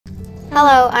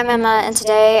Hello, I'm Emma, and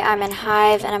today I'm in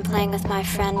Hive, and I'm playing with my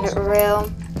friend MsRroo,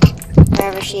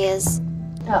 wherever she is.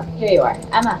 Oh, here you are.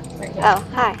 Emma, right here. Oh,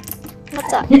 hi.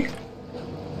 What's up?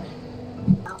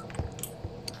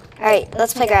 Alright,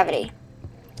 let's play Gravity.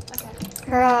 Okay.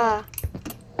 Hurrah!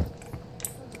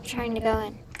 Trying to go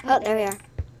in. Oh, there we are.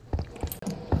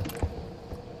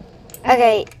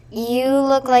 Okay, you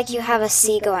look like you have a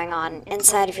C going on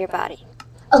inside of your body.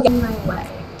 Okay, my way.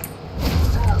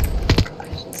 Oh,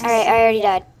 gosh. Alright, I already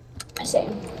died.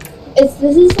 Same. This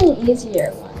is an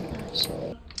easier one,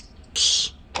 actually.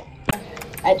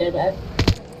 I did it.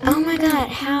 Oh my god,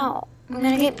 how? I'm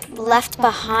gonna get left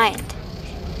behind.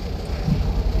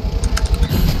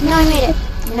 No, I made it.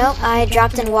 Nope, I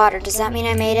dropped in water. Does that mean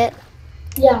I made it?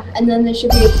 Yeah, and then there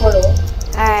should be a portal.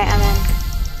 Alright, I'm in.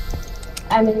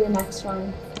 I'm in the next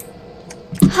one.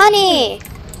 Honey!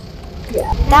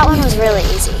 Yeah. That one was really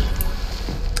easy.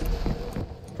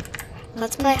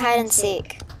 Let's play hide and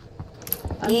seek.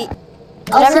 Okay.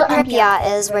 Whatever Also,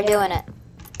 Pripyat is, we're doing it.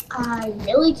 I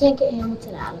really can't get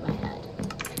Hamilton out of my head.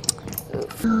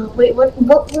 Wait, what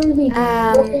were we doing?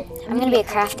 I'm gonna be a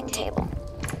crafting table.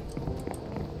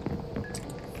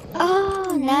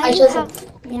 Oh, now you have...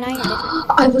 You know you did.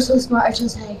 I was so smart, I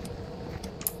chose hay.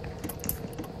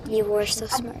 You were so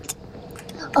smart.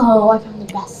 Oh, I found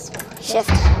the best spot.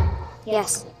 Shift.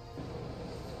 Yes.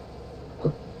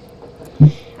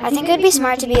 I think it would be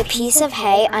smart to be a piece of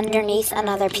hay underneath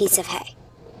another piece of hay.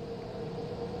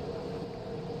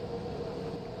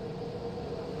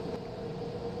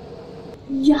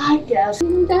 Yes.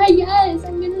 I'm gonna die, yes,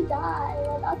 I'm gonna die.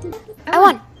 I'm about to die. I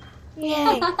won!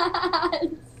 Yay.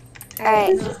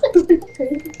 Alright.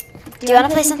 Do you want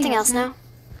to play something else now?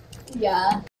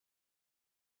 Yeah.